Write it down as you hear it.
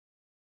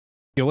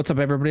Yo, what's up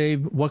everybody?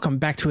 Welcome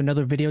back to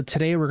another video.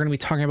 Today we're going to be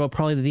talking about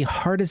probably the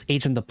hardest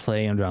agent to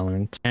play in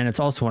Valorant, and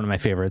it's also one of my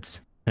favorites,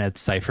 and it's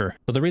Cypher.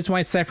 So the reason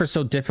why Cypher is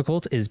so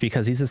difficult is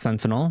because he's a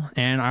Sentinel,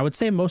 and I would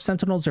say most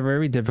Sentinels are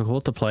very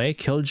difficult to play.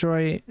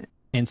 Killjoy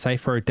and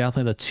Cypher are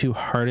definitely the two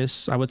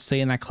hardest, I would say,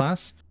 in that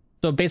class.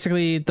 So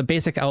basically, the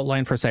basic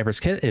outline for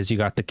Cypher's kit is you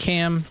got the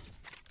cam,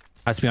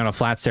 has to be on a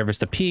flat surface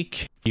to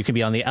peek. You can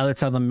be on the other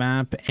side of the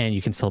map, and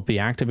you can still be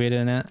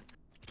activated in it.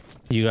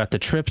 You got the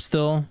trip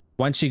still.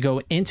 Once you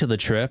go into the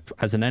trip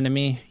as an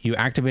enemy, you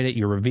activate it,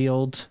 you're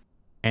revealed,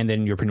 and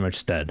then you're pretty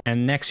much dead.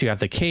 And next you have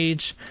the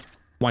cage.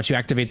 Once you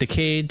activate the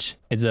cage,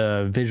 it's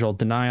a visual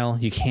denial.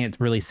 You can't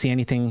really see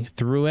anything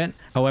through it.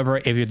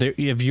 However,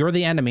 if you're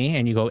the enemy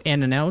and you go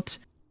in and out,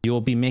 you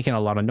will be making a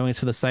lot of noise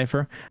for the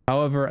Cypher.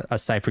 However, a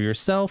Cypher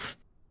yourself,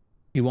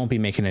 you won't be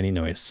making any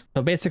noise.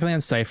 So basically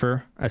on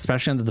Cypher,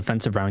 especially on the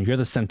defensive round, you're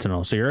the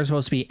Sentinel. So you're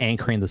supposed to be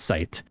anchoring the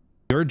site.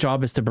 Your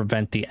job is to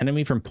prevent the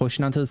enemy from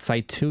pushing onto the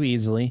site too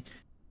easily,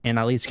 and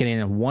at least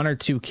getting 1 or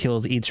 2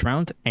 kills each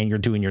round, and you're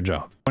doing your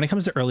job. When it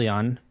comes to early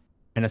on,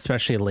 and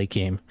especially late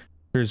game,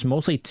 there's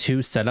mostly 2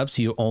 setups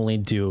you only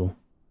do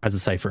as a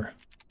Cypher.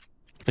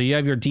 So you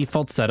have your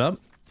default setup,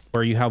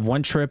 where you have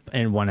 1 trip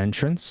and 1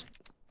 entrance,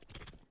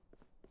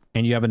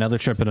 and you have another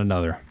trip and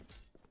another.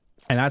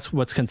 And that's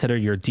what's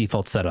considered your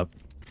default setup.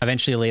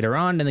 Eventually later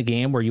on in the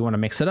game, where you want to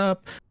mix it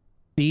up,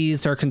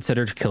 these are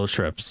considered kill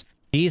trips.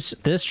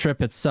 This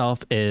trip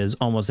itself is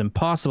almost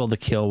impossible to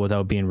kill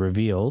without being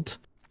revealed.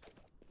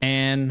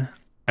 And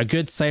a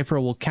good Cypher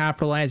will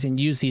capitalize and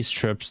use these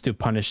trips to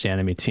punish the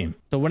enemy team.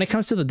 So when it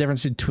comes to the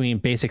difference between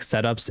basic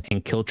setups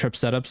and kill trip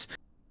setups,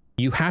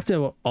 you have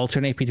to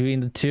alternate between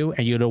the two,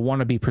 and you don't want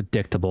to be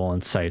predictable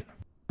on site.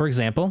 For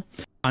example,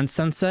 on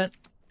Sunset,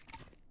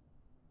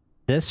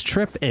 this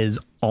trip is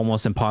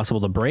almost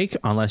impossible to break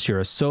unless you're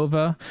a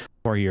Sova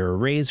or you're a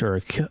Raze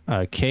or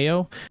a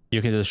KO.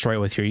 You can destroy it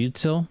with your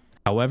util.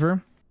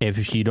 However,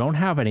 if you don't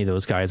have any of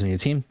those guys on your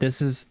team,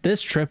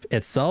 this trip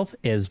itself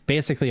is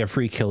basically a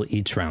free kill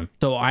each round.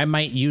 So I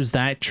might use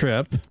that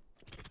trip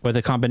with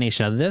a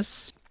combination of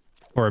this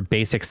or a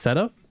basic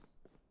setup.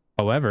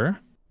 However,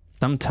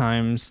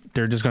 sometimes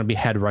they're just going to be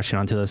head rushing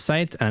onto the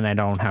site and I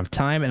don't have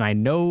time. And I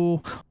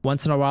know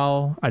once in a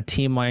while a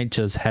team might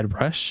just head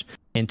rush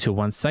into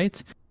one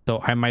site. So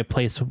I might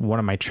place one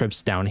of my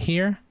trips down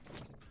here.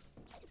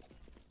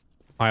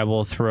 I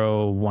will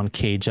throw 1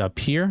 cage up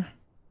here.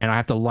 And I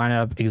have to line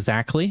up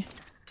exactly.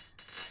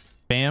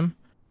 Bam.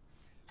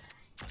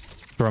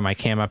 Throw my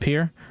cam up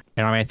here.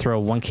 And I might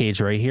throw 1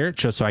 cage right here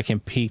just so I can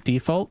peek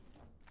default.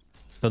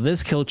 So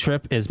this kill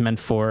trip is meant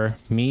for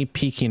me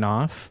peeking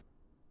off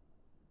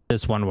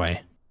this one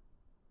way.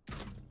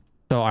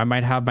 So I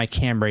might have my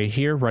cam right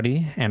here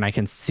ready, and I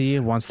can see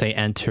once they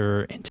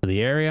enter into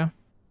the area.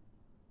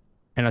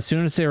 And as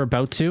soon as they're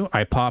about to,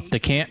 I pop the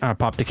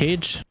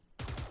cage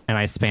and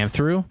I spam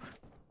through.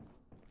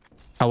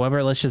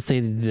 However, let's just say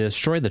they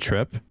destroy the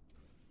trip.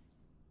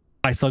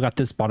 I still got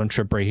this bottom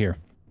trip right here.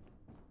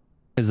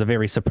 It's a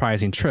very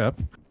surprising trip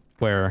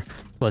where,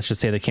 let's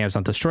just say the camp's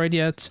not destroyed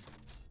yet.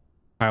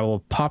 I will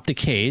pop the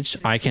cage.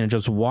 I can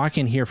just walk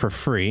in here for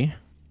free.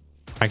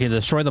 I can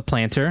destroy the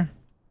planter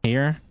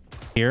here,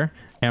 and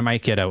I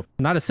might get out.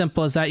 Not as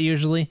simple as that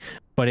usually,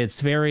 but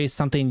it's very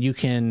something you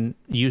can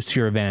use to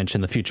your advantage in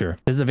the future.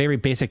 This is a very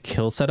basic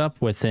kill setup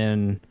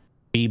within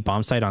B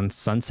bomb site on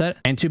Sunset.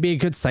 And to be a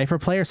good Cypher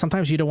player,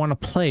 sometimes you don't want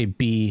to play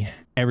B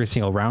every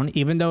single round,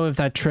 even though if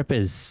that trip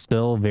is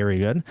still very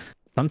good.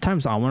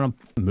 Sometimes I want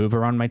to move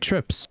around my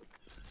trips.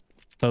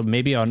 So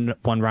maybe on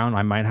one round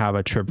I might have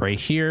a trip right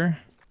here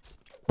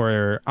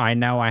where I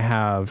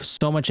have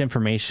so much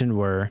information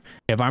where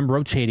if I'm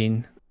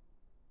rotating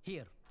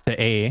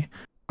to A,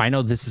 I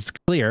know this is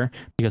clear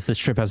because this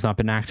trip has not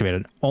been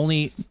activated.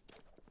 Only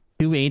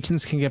 2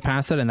 agents can get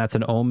past it, and that's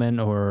an Omen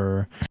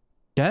or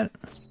Jet.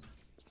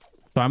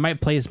 So I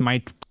might place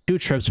my 2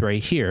 trips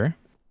right here,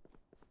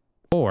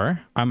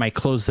 or I might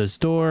close this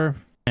door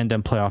and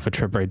then play off a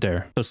trip right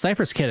there. So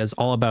Cypher's kit is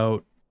all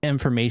about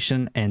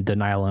information and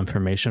denial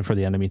information for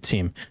the enemy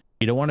team.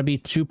 You don't want to be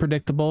too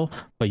predictable,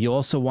 but you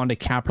also want to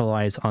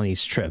capitalize on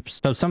these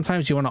trips. So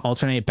sometimes you want to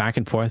alternate back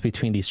and forth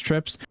between these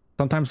trips.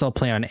 Sometimes I'll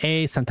play on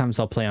A, sometimes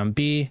I'll play on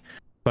B.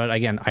 But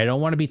again, I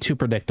don't want to be too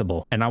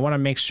predictable, and I want to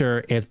make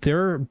sure if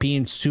they're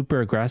being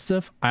super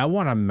aggressive, I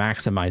want to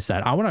maximize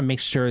that. I want to make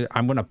sure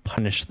I'm going to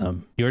punish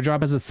them. Your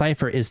job as a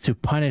Cypher is to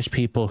punish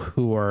people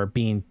who are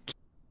being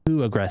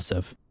too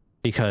aggressive,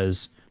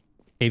 because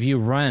if you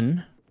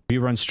run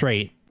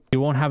straight,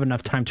 you won't have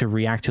enough time to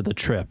react to the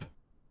trip.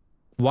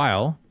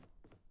 While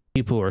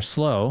people who are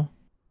slow,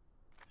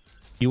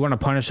 you want to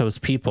punish those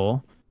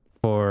people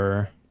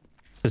for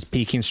just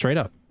peeking straight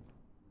up.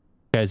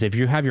 Because if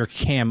you have your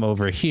cam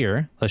over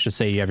here, let's just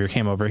say you have your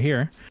cam over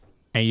here,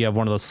 and you have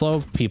one of those slow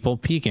people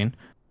peeking,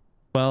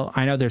 well,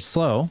 I know they're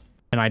slow,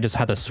 and I just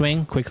have to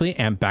swing quickly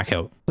and back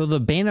out. So the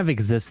bane of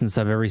existence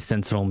of every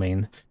Sentinel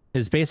main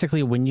is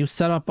basically when you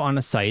set up on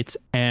a site,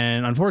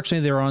 and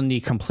unfortunately they're on the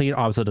complete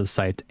opposite of the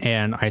site,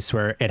 and I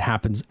swear it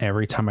happens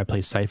every time I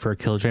play Cypher or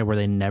Killjoy where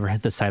they never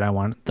hit the site I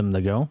want them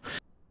to go.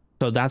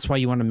 So that's why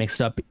you want to mix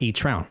it up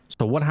each round.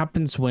 So what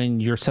happens when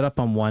you're set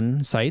up on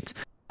one site?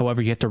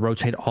 However, you have to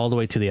rotate all the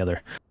way to the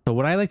other. So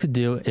what I like to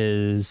do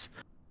is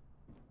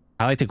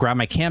I like to grab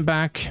my cam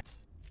back,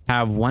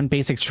 have one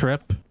basic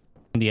trip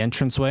in the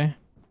entranceway.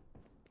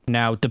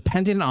 Now,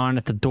 depending on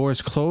if the door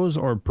is closed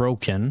or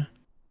broken,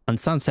 on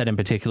Sunset in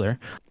particular,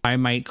 I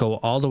might go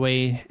all the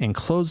way and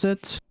close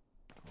it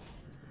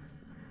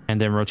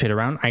and then rotate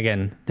around.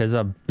 Again, there's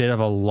a bit of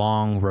a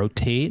long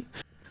rotate.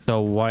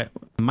 So what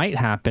might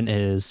happen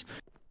is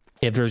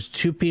if there's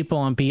two people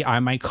on B, I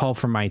might call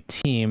for my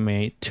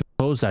teammate to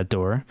close that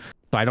door.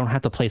 So I don't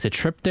have to place a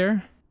trip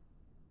there.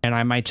 And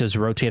I might just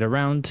rotate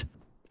around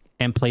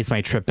and place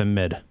my trip in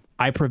mid.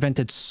 I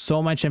prevented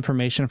so much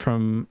information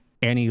from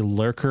any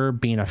lurker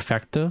being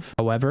effective.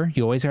 However,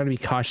 you always got to be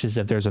cautious.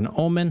 If there's an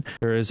omen,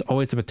 there is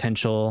always a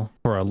potential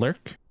for a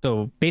lurk.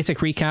 So basic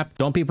recap,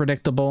 don't be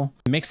predictable.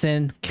 Mix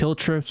in kill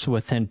trips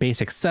within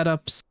basic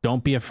setups.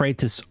 Don't be afraid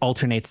to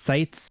alternate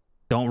sites.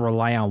 Don't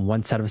rely on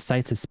one set of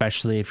sites,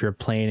 especially if you're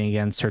playing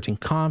against certain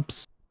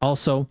comps.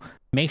 Also,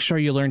 make sure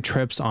you learn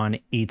trips on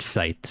each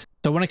site.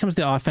 So when it comes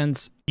to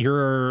offense,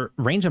 your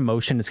range of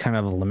motion is kind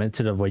of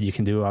limited of what you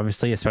can do,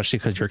 obviously, especially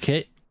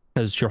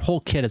because your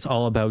whole kit is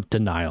all about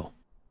denial.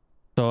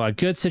 So a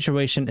good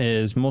situation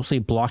is mostly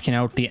blocking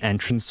out the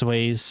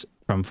entranceways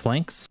from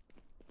flanks.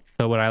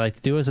 So what I like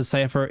to do as a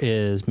Cypher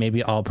is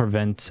maybe I'll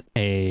prevent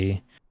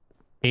a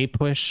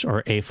push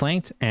or a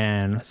flanked,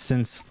 and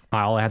since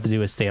all I have to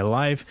do is stay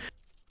alive,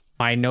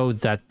 I know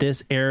that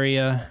this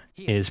area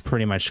is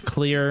pretty much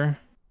clear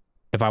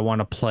if I want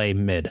to play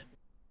mid.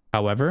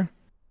 However,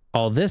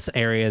 all this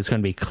area is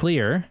going to be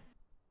clear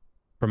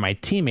for my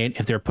teammate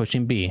if they're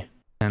pushing B,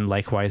 and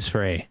likewise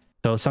for A.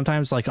 So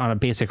sometimes, like on a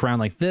basic round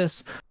like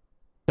this,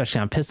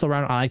 especially on pistol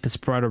round, I like to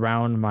spread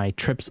around my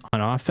trips on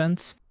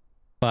offense,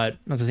 but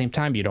at the same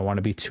time, you don't want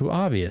to be too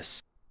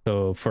obvious.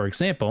 So for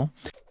example,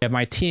 if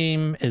my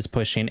team is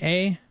pushing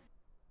A,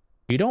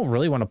 you don't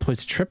really want to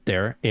place a trip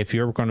there if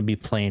you're going to be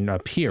playing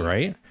up here,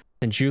 right?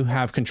 Since you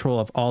have control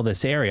of all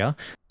this area.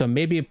 So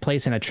maybe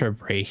placing a trip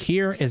right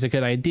here is a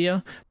good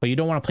idea, but you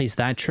don't want to place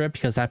that trip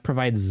because that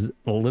provides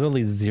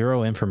literally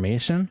zero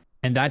information.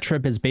 And that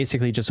trip is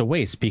basically just a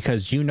waste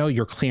because you know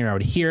you're clearing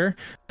out here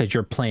because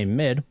you're playing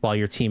mid while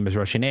your team is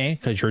rushing A,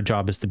 because your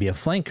job is to be a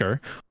flanker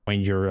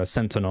when you're a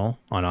sentinel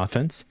on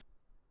offense.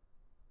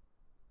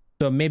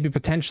 So maybe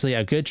potentially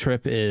a good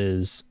trip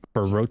is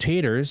for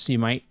rotators. You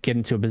might get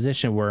into a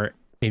position where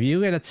if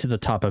you get it to the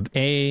top of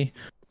A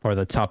or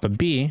the top of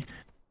B,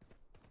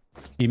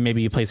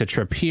 maybe you place a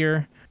trip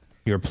here,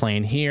 you're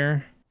playing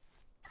here,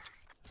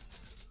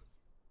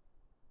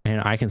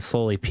 and I can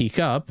slowly peek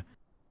up.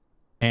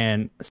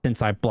 And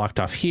since I blocked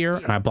off here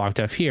and I blocked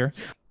off here,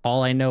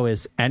 all I know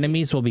is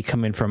enemies will be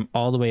coming from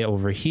all the way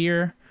over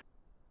here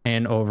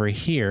and over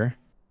here.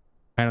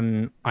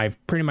 And I've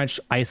pretty much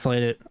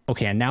isolated.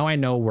 Okay, and now I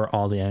know where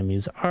all the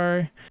enemies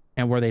are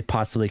and where they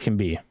possibly can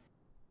be.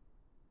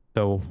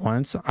 So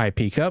once I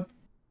peek up,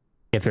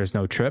 if there's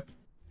no trip,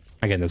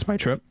 again, that's my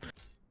trip,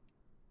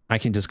 I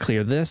can just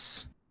clear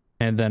this,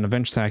 and then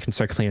eventually I can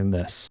start clearing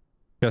this.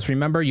 Just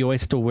remember, you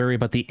always have to worry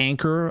about the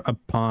anchor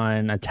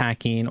upon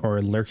attacking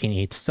or lurking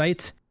each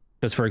site.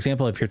 Just for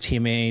example, if your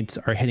teammates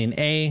are hitting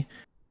A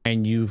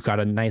and you've got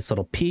a nice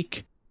little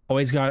peek,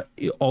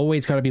 you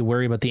always got to be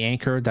worried about the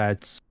anchor.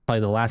 That's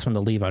probably the last one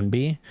to leave on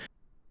B.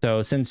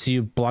 So since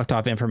you blocked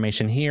off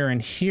information here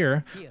and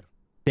here,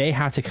 they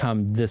have to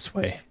come this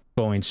way,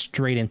 going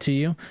straight into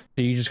you.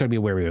 So you just got to be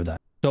wary of that.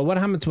 So what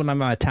happens when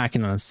I'm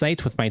attacking on a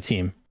site with my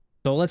team?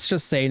 So let's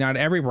just say not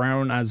every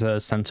round as a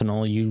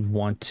sentinel you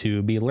want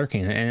to be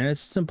lurking, and it's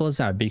as simple as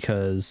that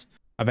because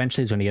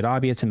eventually it's going to get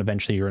obvious and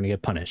eventually you're going to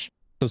get punished.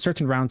 So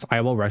certain rounds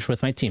I will rush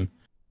with my team.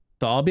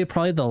 So I'll be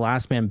probably the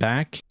last man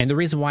back, and the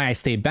reason why I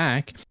stay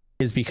back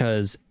is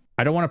because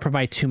I don't want to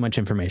provide too much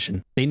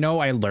information. They know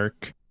I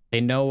lurk, they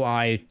know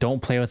I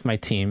don't play with my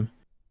team.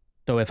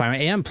 So if I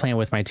am playing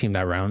with my team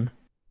that round,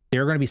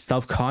 they're going to be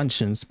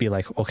self-conscious, be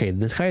like, okay,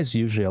 this guy is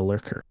usually a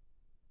lurker.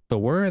 So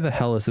where the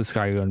hell is this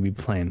guy going to be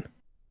playing?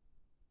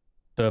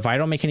 So if I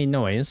don't make any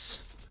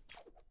noise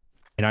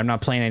and I'm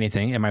not playing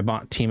anything and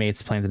my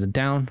teammates planted it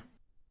down,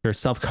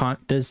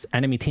 this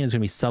enemy team is going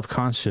to be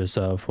self-conscious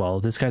of, well,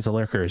 this guy's a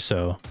lurker,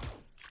 so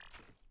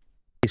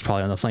he's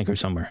probably on the flanker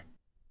somewhere.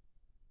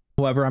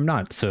 However, I'm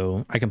not,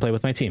 so I can play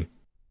with my team.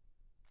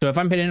 So if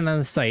I'm hitting on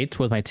the site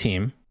with my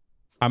team,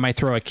 I might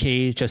throw a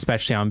cage,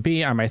 especially on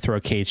B. I might throw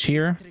a cage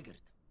here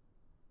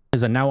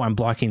because now I'm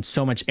blocking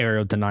so much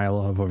aerial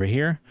denial of over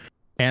here.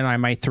 And I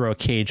might throw a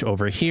cage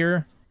over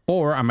here,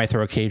 or I might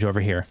throw a cage over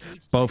here.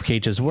 Both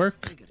cages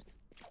work.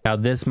 Now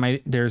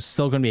there's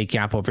still going to be a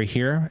gap over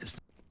here. It's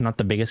not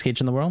the biggest cage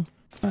in the world,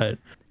 but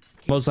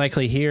most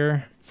likely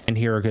here and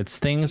here are good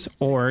things.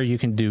 Or you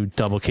can do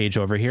double cage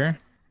over here.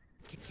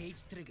 Okay.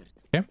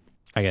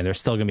 Again, there's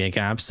still going to be a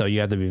gap, so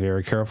you have to be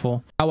very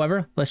careful.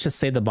 However, let's just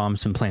say the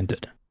bomb's been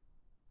planted.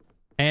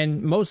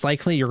 And most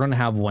likely you're going to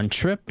have one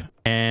trip,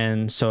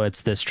 and so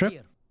it's this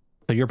trip.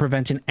 So you're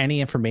preventing any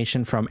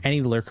information from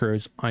any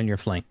lurkers on your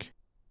flank.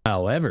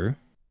 However,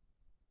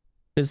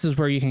 this is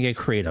where you can get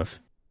creative.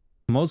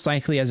 Most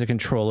likely as a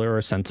controller or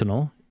a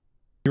sentinel,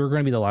 you're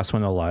going to be the last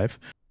one alive.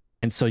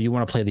 And so you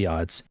want to play the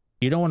odds.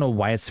 You don't want to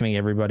wide swing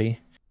everybody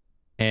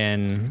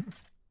and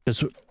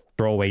just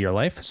throw away your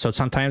life. So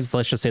sometimes,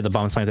 let's just say the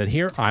bomb's planted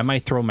here. I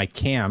might throw my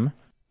cam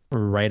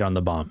right on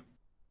the bomb.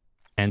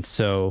 And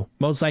so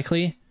most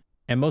likely,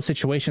 in most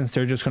situations,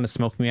 they're just going to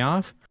smoke me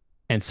off.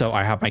 And so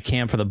I have my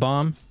cam for the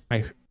bomb.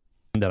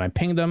 Then I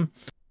ping them.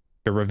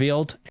 They're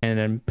revealed. And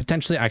then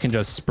potentially I can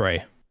just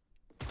spray.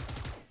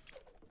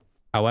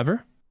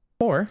 However,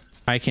 or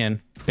I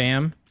can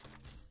bam,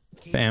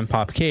 bam,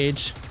 pop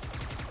cage.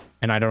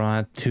 And I don't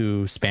have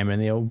to spam in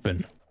the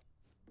open.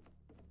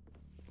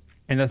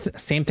 And the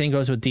same thing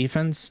goes with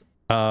defense.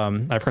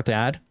 I forgot to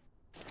add.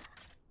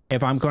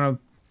 If I'm going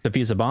to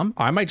defuse a bomb,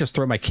 I might just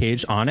throw my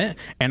cage on it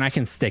and I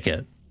can stick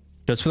it.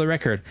 Just for the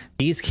record,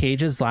 these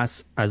cages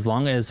last as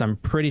long as, I'm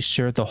pretty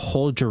sure, the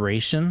whole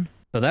duration.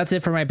 So that's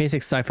it for my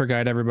basic Cypher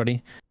guide,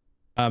 everybody.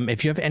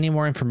 If you have any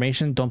more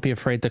information, don't be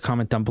afraid to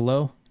comment down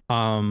below.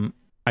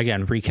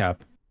 Again, recap.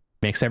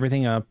 Mix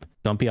everything up.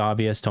 Don't be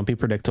obvious. Don't be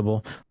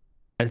predictable.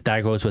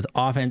 That goes with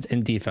offense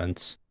and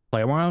defense.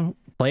 Play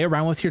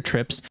around with your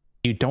trips.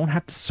 You don't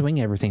have to swing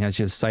everything as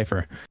you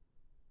Cypher.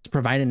 Just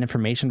providing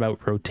information about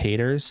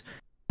rotators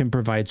can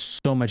provide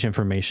so much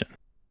information.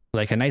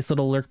 Like a nice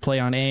little lurk play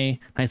on A,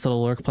 nice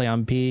little lurk play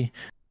on B.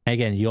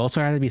 Again, you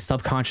also have to be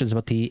self-conscious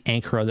about the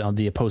anchor of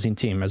the opposing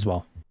team as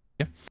well.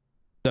 Yeah.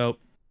 So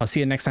I'll see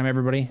you next time,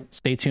 everybody.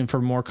 Stay tuned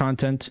for more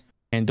content,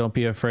 and don't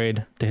be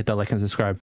afraid to hit that like and subscribe.